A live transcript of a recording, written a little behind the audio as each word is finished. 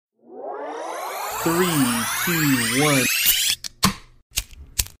Three, two, one.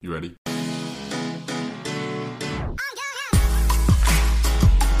 You ready?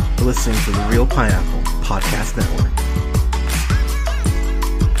 Listening to the Real Pineapple Podcast Network.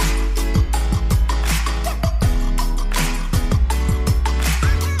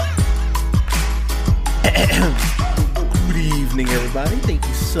 Good evening, everybody. Thank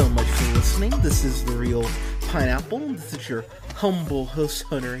you so much for listening. This is the Real Pineapple. This is your humble host,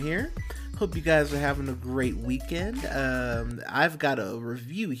 Hunter, here. Hope you guys are having a great weekend. I've got a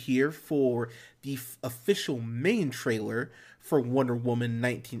review here for the official main trailer for Wonder Woman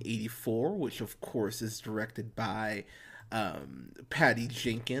 1984, which of course is directed by Patty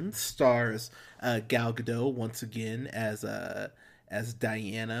Jenkins, stars Gal Gadot once again as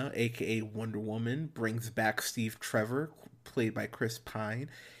Diana, aka Wonder Woman, brings back Steve Trevor, played by Chris Pine,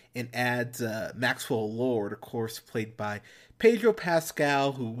 and adds Maxwell Lord, of course, played by Pedro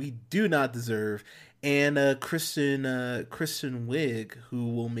Pascal, who we do not deserve, and Kristen Wiig, who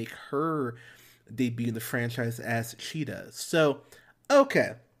will make her debut in the franchise as Cheetah. So,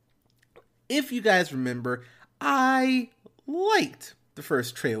 okay, if you guys remember, I liked the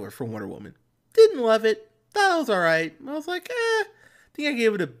first trailer for Wonder Woman. Didn't love it. Thought it was alright. I was like, I think I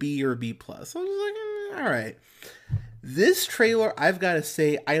gave it a B or a B+. I was like, alright. This trailer, I've got to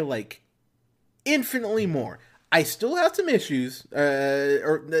say, I like infinitely more. I still have some issues,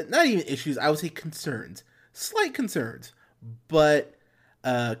 or not even issues, I would say concerns. Slight concerns. But,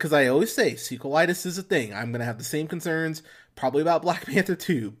 because I always say, sequelitis is a thing. I'm going to have the same concerns, probably about Black Panther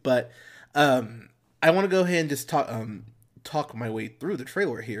 2. But, I want to go ahead and just talk my way through the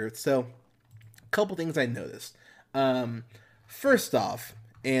trailer here. So, a couple things I noticed. First off,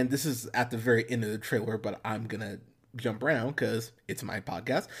 and this is at the very end of the trailer, but I'm going to jump around because it's my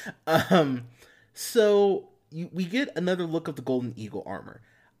podcast. We get another look of the Golden Eagle armor.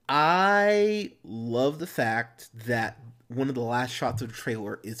 I love the fact that one of the last shots of the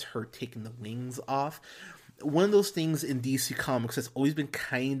trailer is her taking the wings off. One of those things in DC Comics that's always been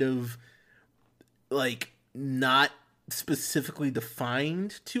kind of like not specifically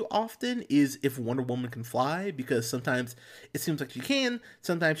defined too often is if Wonder Woman can fly, because sometimes it seems like she can,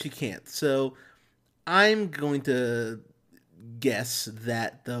 sometimes she can't. So I'm going to guess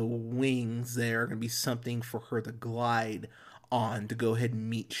that the wings there are going to be something for her to glide on to go ahead and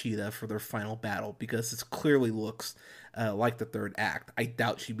meet Cheetah for their final battle, because this clearly looks like the third act. I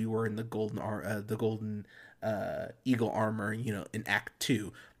doubt she'd be wearing the golden eagle armor, in Act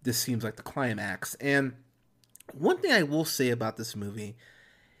 2. This seems like the climax. And one thing I will say about this movie,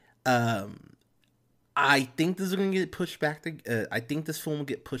 I think this is going to get pushed back. I think this film will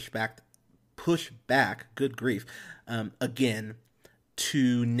get pushed back. Good grief, again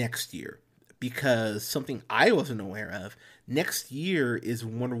to next year, because something I wasn't aware of. Next year is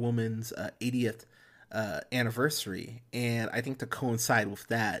Wonder Woman's 80th anniversary, and I think to coincide with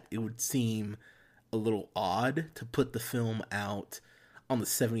that, it would seem a little odd to put the film out on the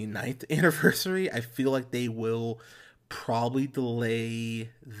 79th anniversary. I feel like they will probably delay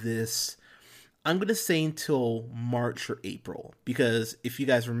this, I'm going to say, until March or April, because if you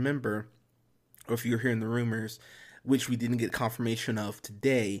guys remember, or if you're hearing the rumors, which we didn't get confirmation of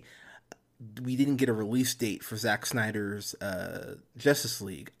today, we didn't get a release date for Zack Snyder's Justice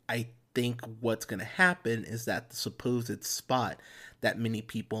League. I think what's going to happen is that the supposed spot that many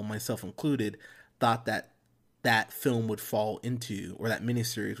people, myself included, thought that film would fall into, or that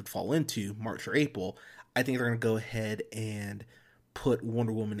miniseries would fall into, March or April. I think they're going to go ahead and put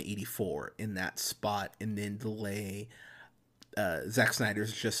Wonder Woman 84 in that spot, and then delay Zack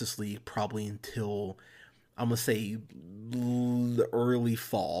Snyder's Justice League probably until, I'm gonna say, the early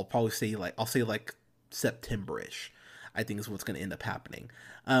fall. I'll say September-ish, I think is what's gonna end up happening.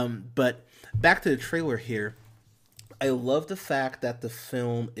 But back to the trailer here. I love the fact that the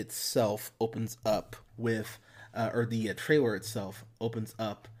film itself opens up with, or the trailer itself opens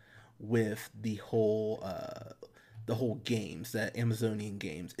up with the whole games, the Amazonian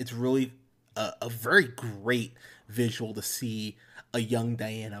games. It's really a very great visual to see a young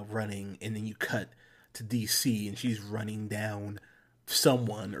Diana running, and then you cut to DC and she's running down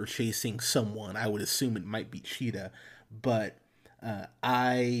someone or chasing someone. I would assume it might be Cheetah, but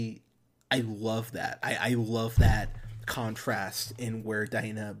I love that. I love that contrast in where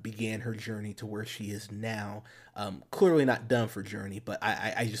Diana began her journey to where she is now. Clearly not done for journey, but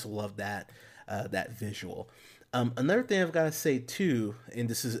I just love that visual. Another thing I've got to say too, and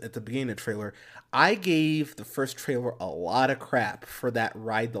this is at the beginning of the trailer, I gave the first trailer a lot of crap for that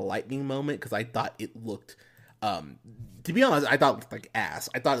Ride the Lightning moment, because I thought it looked, to be honest, I thought it looked like ass.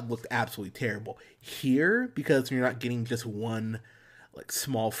 I thought it looked absolutely terrible. Here, because you're not getting just one like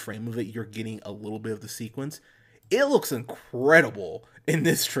small frame of it, you're getting a little bit of the sequence. It looks incredible in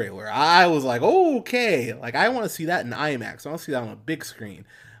this trailer. I was like, oh, okay, like I want to see that in IMAX. I want to see that on a big screen.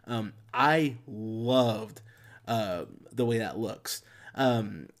 I loved the way that looks.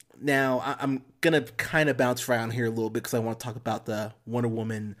 Now I'm gonna kind of bounce around here a little bit because I want to talk about the Wonder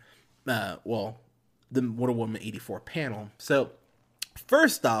Woman, the Wonder Woman 84 panel. So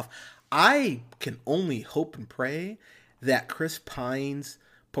first off, I can only hope and pray that Chris Pine's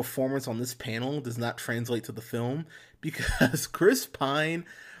performance on this panel does not translate to the film, because Chris Pine,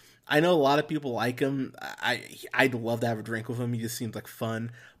 I know a lot of people like him. I'd love to have a drink with him. He just seems like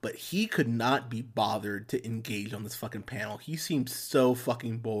fun, but he could not be bothered to engage on this fucking panel. He seemed so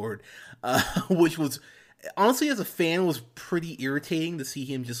fucking bored, which was honestly, as a fan, was pretty irritating to see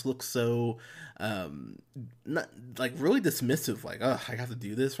him just look so not like really dismissive. Like, oh, I have to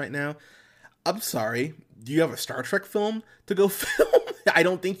do this right now. I'm sorry. Do you have a Star Trek film to go film? I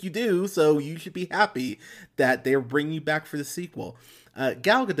don't think you do, so you should be happy that they're bringing you back for the sequel.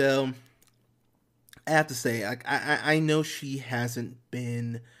 Gal Gadot, I have to say, I know she hasn't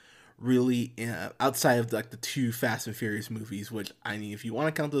been really outside of like the two Fast and Furious movies, which, I mean, if you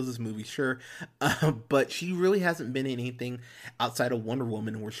want to count those as movies, sure, but she really hasn't been in anything outside of Wonder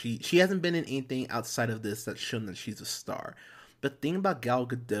Woman, where she hasn't been in anything outside of this that's shown that she's a star. But the thing about Gal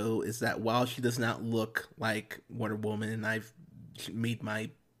Gadot is that while she does not look like Wonder Woman, and I've made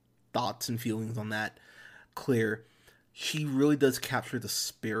my thoughts and feelings on that clear, she really does capture the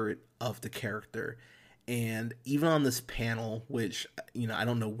spirit of the character. And even on this panel, which, you know, I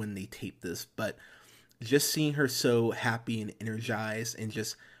don't know when they taped this, but just seeing her so happy and energized and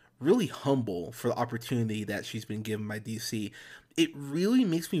just really humble for the opportunity that she's been given by DC, it really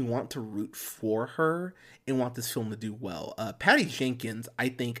makes me want to root for her and want this film to do well. Patty Jenkins, I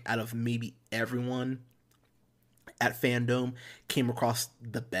think, out of maybe everyone at Fandome, came across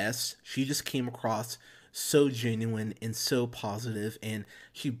the best. She just came across so genuine and so positive, and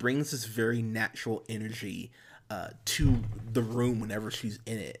she brings this very natural energy to the room whenever she's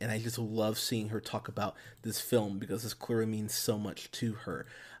in it. And I just love seeing her talk about this film, because this clearly means so much to her.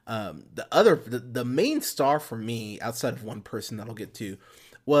 The main star for me, outside of one person that I'll get to,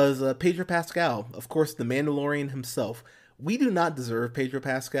 was Pedro Pascal. Of course, the Mandalorian himself. We do not deserve Pedro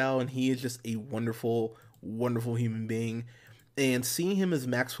Pascal, and he is just a wonderful, wonderful human being. And seeing him as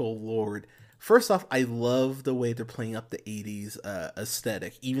Maxwell Lord, first off, I love the way they're playing up the 80s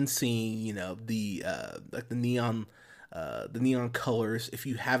aesthetic. Even seeing, you know, the like the neon colors. If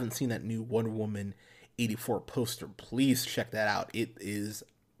you haven't seen that new Wonder Woman 84 poster, please check that out. It is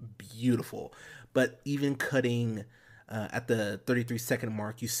beautiful. But even cutting at the 33-second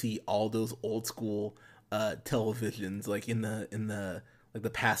mark, you see all those old school televisions, like in the like the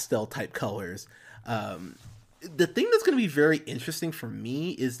pastel type colors. The thing that's going to be very interesting for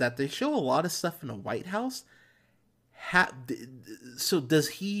me is that they show a lot of stuff in the White House. So does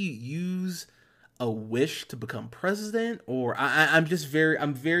he use a wish to become president, or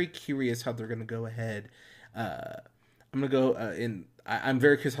I'm very curious how they're going to go ahead. I'm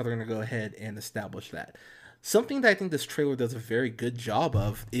very curious how they're going to go ahead and establish that. Something that I think this trailer does a very good job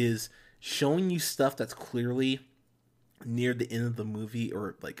of is showing you stuff that's clearly near the end of the movie,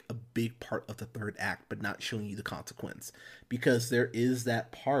 or like a big part of the third act, but not showing you the consequence. Because there is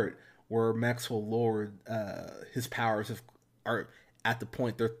that part where Maxwell Lord, his powers are at the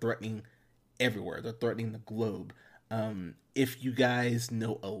point they're threatening everywhere. They're threatening the globe. If you guys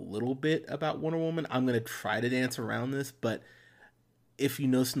know a little bit about Wonder Woman, I'm going to try to dance around this, but if you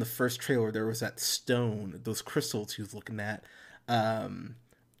notice in the first trailer, there was that stone, those crystals he was looking at.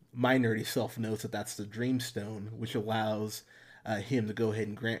 My nerdy self knows that that's the Dreamstone, which allows him to go ahead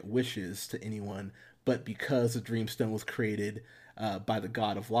and grant wishes to anyone. But because the Dreamstone was created by the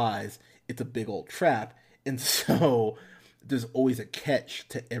God of Lies, it's a big old trap. And so there's always a catch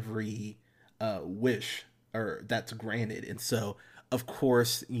to every wish or that's granted. And so, of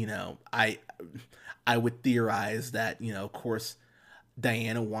course, you know, I would theorize that, you know, of course,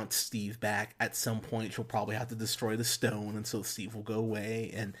 Diana wants Steve back. At some point, she'll probably have to destroy the stone, and so Steve will go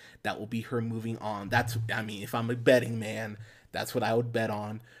away, and that will be her moving on. If I'm a betting man, that's what I would bet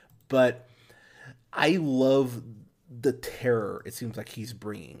on. But I love the terror it seems like he's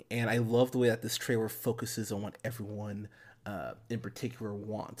bringing, and I love the way that this trailer focuses on what everyone in particular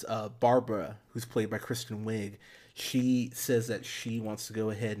wants. Barbara, who's played by Kristen Wiig, she says that she wants to go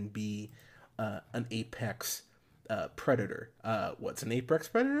ahead and be an apex predator. What's an apex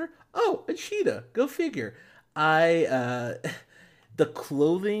predator? Oh, a cheetah. Go figure. The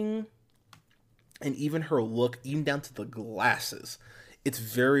clothing and even her look, even down to the glasses, it's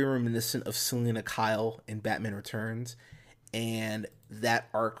very reminiscent of Selena Kyle in Batman Returns. and that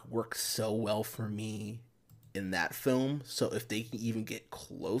arc works so well for me in that film. So if they can even get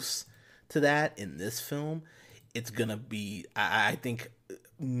close to that in this film, it's gonna be. I think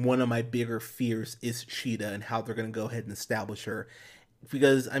one of my bigger fears is Cheetah and how they're gonna go ahead and establish her.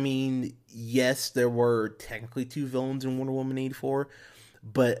 Because I mean, yes, there were technically two villains in Wonder Woman 84,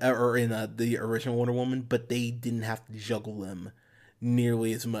 but or in the original Wonder Woman, but they didn't have to juggle them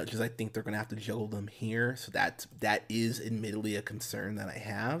nearly as much as I think they're going to have to juggle them here. So that is admittedly a concern that I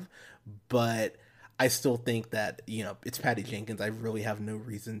have, but I still think that, you know, it's Patty Jenkins. I really have no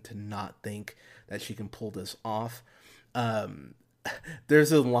reason to not think that she can pull this off. Um,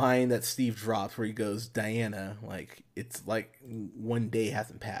 there's a line that Steve drops where he goes, Diana, like, it's like one day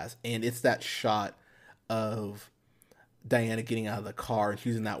hasn't passed. And it's that shot of Diana getting out of the car and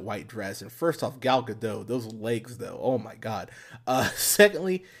she's in that white dress. And first off, Gal Gadot, those legs though, oh my god.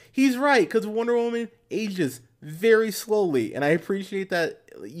 Secondly, he's right, because Wonder Woman ages very slowly, and I appreciate that.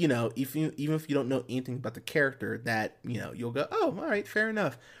 You know, even if you don't know anything about the character, that, you know, you'll go, oh, all right, fair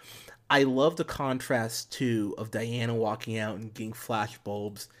enough. I love the contrast too of Diana walking out and getting flash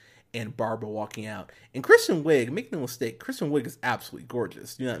bulbs, and Barbara walking out. And Kristen Wiig, make no mistake, Kristen Wiig is absolutely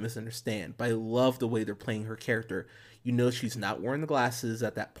gorgeous. Do not misunderstand. But I love the way they're playing her character. You know, she's not wearing the glasses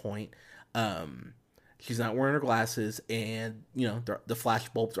at that point. She's not wearing her glasses, and, you know, the flash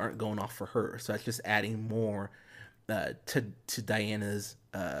bulbs aren't going off for her. So that's just adding more to Diana's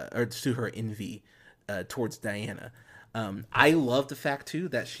or to her envy towards Diana. I love the fact too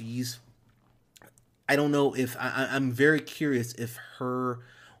that she's. I don't know if I'm very curious if her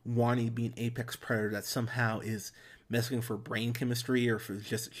wanting to be an apex predator that somehow is messing with her brain chemistry, or if it's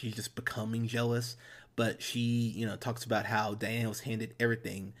just she's just becoming jealous. But she, you know, talks about how Diana was handed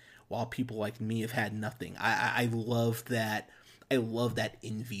everything while people like me have had nothing. I love that. I love that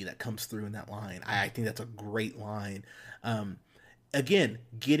envy that comes through in that line. I think that's a great line. Again,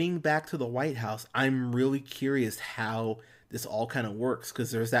 getting back to the White House, I'm really curious how this all kind of works,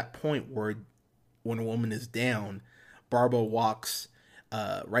 because there's that point where Wonder Woman is down, Barbara walks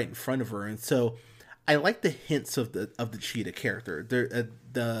right in front of her, and so I like the hints of the Cheetah character.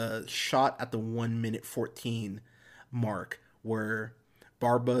 The shot at the 1:14 mark where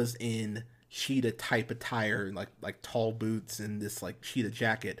Barbara's in Cheetah type attire, like tall boots and this like Cheetah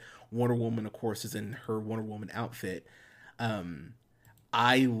jacket. Wonder Woman, of course, is in her Wonder Woman outfit.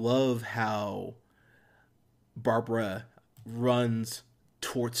 I love how Barbara runs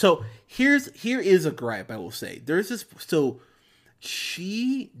towards. So here is a gripe I will say. There's this. So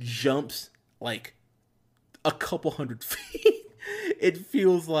she jumps like a couple hundred feet. It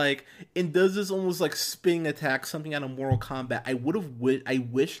feels like, and does this almost like spinning attack, something out of Mortal Kombat. I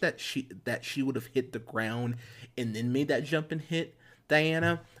wish that she would have hit the ground and then made that jump and hit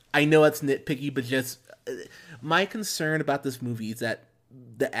Diana. I know it's nitpicky, but just my concern about this movie is that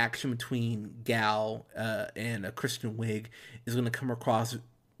the action between Gal and Kristen Wiig is going to come across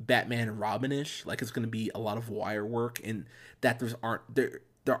Batman and Robin-ish, like it's going to be a lot of wire work, and that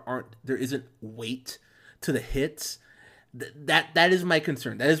there isn't weight to the hits. That is my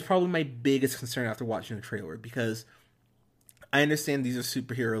concern. That is probably my biggest concern after watching the trailer, because I understand these are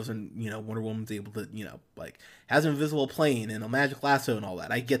superheroes, and, you know, Wonder Woman's able to, you know, like, has an invisible plane and a magic lasso and all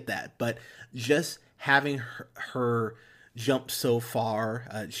that. I get that, but just having her jump so far,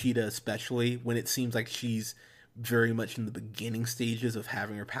 Cheetah especially, when it seems like she's very much in the beginning stages of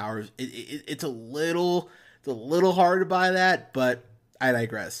having her powers, it's a little hard to buy that, but I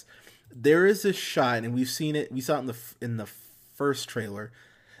digress. There is this shot, and we saw it in the first trailer,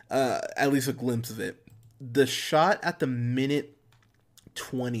 at least a glimpse of it. The shot at the minute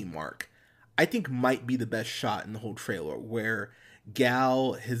 20 mark, I think might be the best shot in the whole trailer, where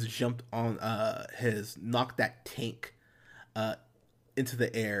Gal has jumped on, has knocked that tank into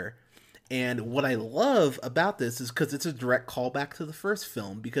the air. And what I love about this is because it's a direct callback to the first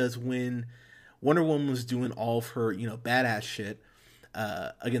film, because when Wonder Woman was doing all of her, you know, badass shit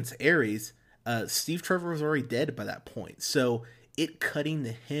against Ares, Steve Trevor was already dead by that point. So it cutting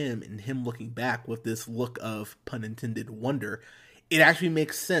to him and him looking back with this look of, pun intended, wonder, it actually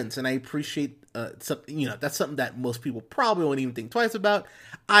makes sense. And I appreciate something, you know, that's something that most people probably won't even think twice about.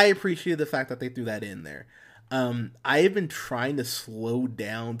 I appreciate the fact that they threw that in there. I have been trying to slow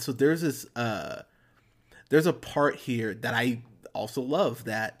down. So there's this, there's a part here that I also love,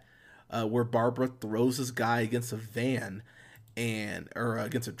 that where Barbara throws this guy against a van or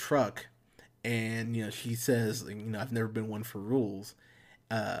against a truck. And, you know, she says, you know, I've never been one for rules.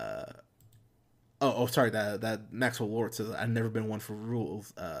 Sorry, that Maxwell Lord says, I've never been one for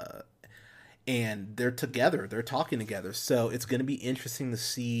rules. And they're together, they're talking together. So it's going to be interesting to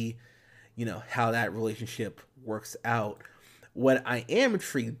see, you know, how that relationship works out. What I am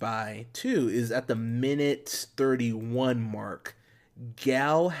intrigued by too is at the minute 31 mark,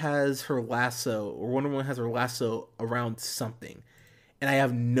 Gal has her lasso, or Wonder Woman has her lasso around something, and I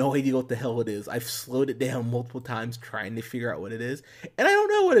have no idea what the hell it is. I've slowed it down multiple times trying to figure out what it is, and I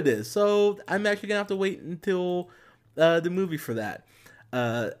don't know what it is. So I'm actually gonna have to wait until the movie for that.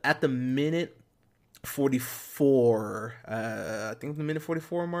 At the minute 44, I think the minute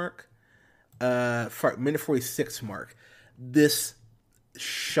 44 mark, minute 46 mark, this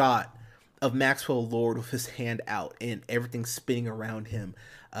shot of Maxwell Lord with his hand out and everything spinning around him.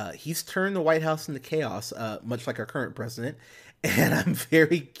 He's turned the White House into chaos, much like our current president, and I'm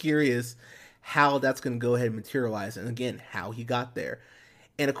very curious how that's going to go ahead and materialize, and again, how he got there.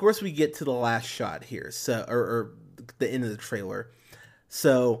 And of course, we get to the last shot here, so or the end of the trailer.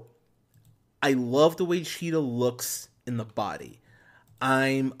 So I love the way Cheetah looks in the body.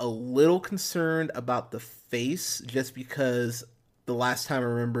 I'm a little concerned about the face, just because the last time I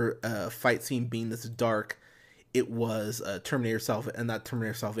remember a fight scene being this dark, it was Terminator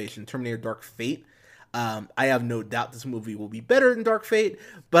Salvation, Terminator Dark Fate. I have no doubt this movie will be better than Dark Fate,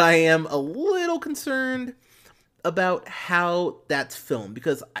 but I am a little concerned about how that's filmed,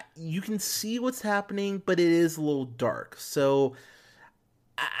 because you can see what's happening, but it is a little dark. So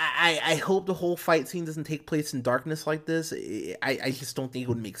I hope the whole fight scene doesn't take place in darkness like this. I just don't think it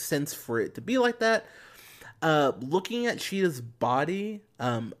would make sense for it to be like that. Looking at Cheetah's body,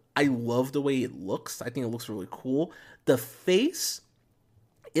 I love the way it looks. I think it looks really cool. The face,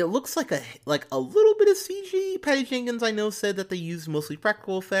 it looks like a little bit of CG. Patty Jenkins, I know, said that they used mostly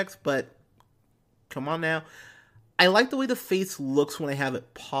practical effects, but come on now. I like the way the face looks when I have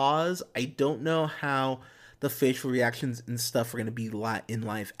it pause. I don't know how the facial reactions and stuff are going to be in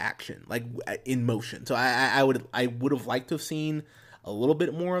live action, like in motion. So I would have liked to have seen a little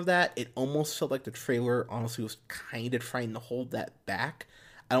bit more of that. It almost felt like the trailer honestly was kind of trying to hold that back.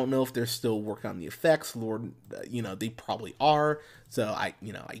 I don't know if they're still working on the effects. Lord, they probably are. So I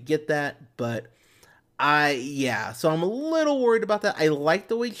get that, but so I'm a little worried about that. I like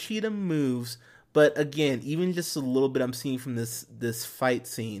the way Cheetah moves, but again, even just a little bit I'm seeing from this fight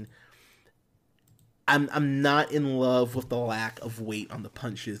scene, I'm not in love with the lack of weight on the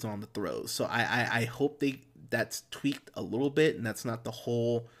punches, on the throws. So I hope that's tweaked a little bit, and that's not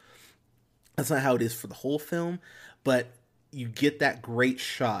how it is for the whole film. But you get that great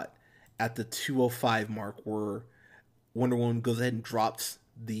shot at the 2:05 mark where Wonder Woman goes ahead and drops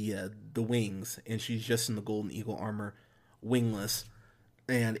the wings, and she's just in the Golden Eagle armor, wingless.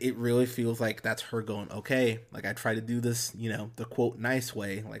 And it really feels like that's her going, okay, like I try to do this, the quote nice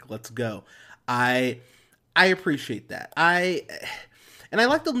way, like let's go. I appreciate that. And I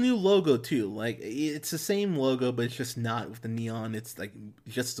like the new logo too. Like it's the same logo, but it's just not with the neon. It's like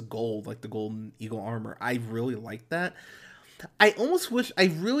just the gold, like the Golden Eagle armor. I really like that. I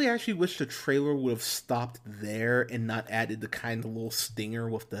really actually wish the trailer would have stopped there and not added the kind of little stinger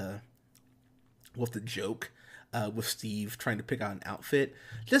with the joke. With Steve trying to pick out an outfit,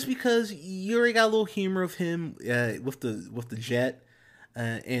 just because you already got a little humor of him with the jet,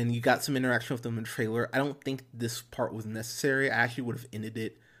 and you got some interaction with them in the trailer. I don't think this part was necessary. I actually would have ended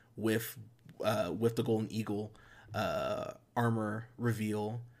it with the Golden Eagle armor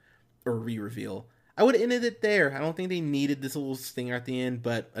reveal or re-reveal. I would have ended it there. I don't think they needed this little stinger at the end,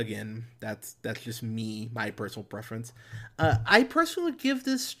 but again, that's just me, my personal preference. I personally would give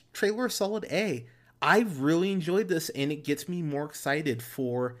this trailer a solid A. I really enjoyed this, and it gets me more excited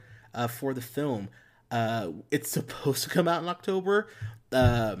for the film. It's supposed to come out in October.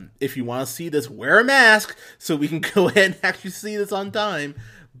 If you want to see this, wear a mask so we can go ahead and actually see this on time.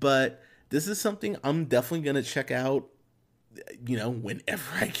 But this is something I'm definitely going to check out,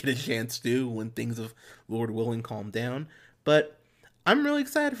 whenever I get a chance to, when things of Lord willing calm down. But I'm really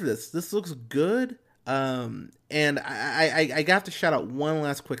excited for this. This looks good. And I have to shout out one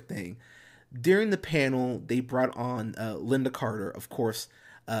last quick thing. During the panel, they brought on Linda Carter, of course,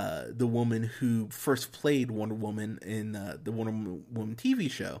 the woman who first played Wonder Woman in the Wonder Woman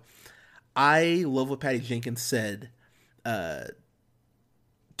TV show. I love what Patty Jenkins said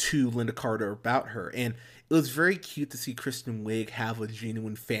to Linda Carter about her. And it was very cute to see Kristen Wiig have a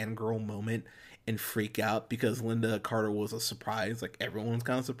genuine fangirl moment and freak out, because Linda Carter was a surprise. Like, everyone was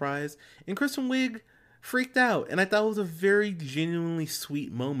kind of surprised. And Kristen Wiig freaked out. And I thought it was a very genuinely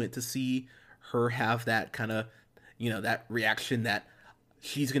sweet moment to see her have that kind of, that reaction that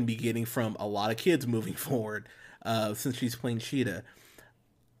she's going to be getting from a lot of kids moving forward, since she's playing Cheetah.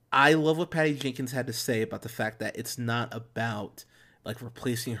 I love what Patty Jenkins had to say about the fact that it's not about like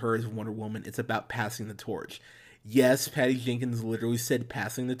replacing her as Wonder Woman. It's about passing the torch. Yes, Patty Jenkins literally said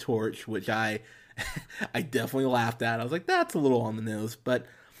passing the torch, which I I definitely laughed at it. I was like, that's a little on the nose. But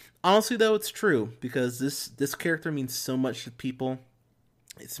honestly, though, it's true because this character means so much to people.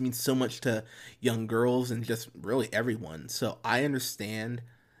 It means so much to young girls and just really everyone. So I understand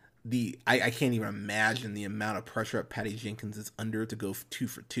I can't even imagine the amount of pressure that Patty Jenkins is under to go 2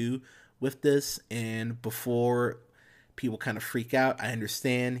 for 2 with this. And before people kind of freak out, I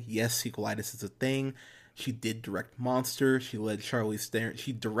understand. Yes, sequelitis is a thing. She did direct Monster. She led Charlize Theron.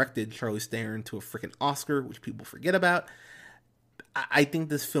 She directed Charlize Theron to a freaking Oscar, which people forget about. I think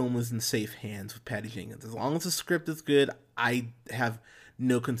this film is in safe hands with Patty Jenkins. As long as the script is good, I have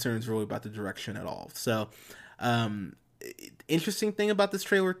no concerns really about the direction at all. So, interesting thing about this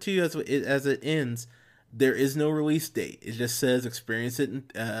trailer too, as it ends, there is no release date. It just says experience it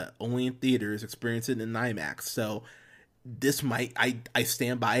only in theaters, experience it in IMAX. So this might I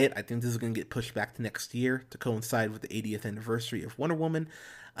stand by it. I think this is going to get pushed back to next year to coincide with the 80th anniversary of Wonder Woman.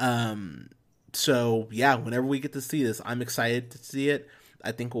 So yeah, whenever we get to see this, I'm excited to see it.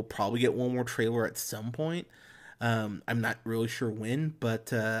 I think we'll probably get one more trailer at some point. I'm not really sure when,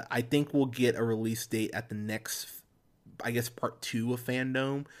 but I think we'll get a release date at the next, I guess, part 2 of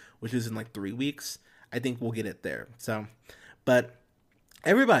Fandome, which is in like 3 weeks. I think we'll get it there. So, but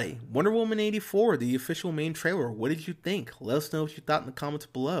everybody, Wonder Woman 84, the official main trailer, what did you think? Let us know what you thought in the comments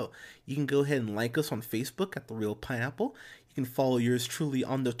below. You can go ahead and like us on Facebook at The Real Pineapple. You can follow yours truly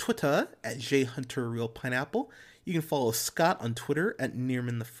on the Twitter at JHunterRealPineapple. You can follow Scott on Twitter at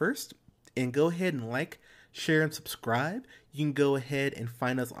Nearman1st. And go ahead and like, share, and subscribe. You can go ahead and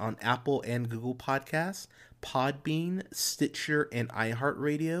find us on Apple and Google Podcasts, Podbean, Stitcher, and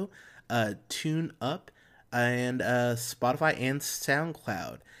iHeartRadio, Tune Up, and Spotify and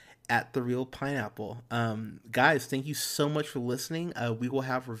SoundCloud at The Real Pineapple. Guys, thank you so much for listening. We will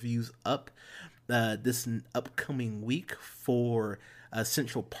have reviews up this upcoming week for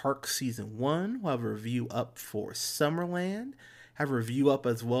Central Park Season 1. We'll have a review up for Summerland. Have a review up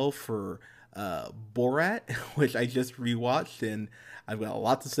as well for Borat, which I just rewatched, and I've got a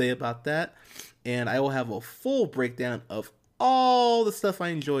lot to say about that. And I will have a full breakdown of all the stuff I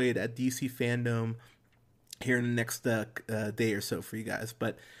enjoyed at DC Fandome here in the next day or so for you guys.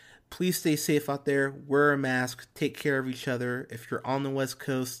 But please stay safe out there. Wear a mask. Take care of each other. If you're on the West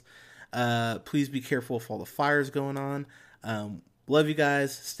Coast, please be careful of all the fires going on. Love you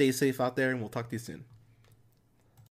guys. Stay safe out there, and we'll talk to you soon.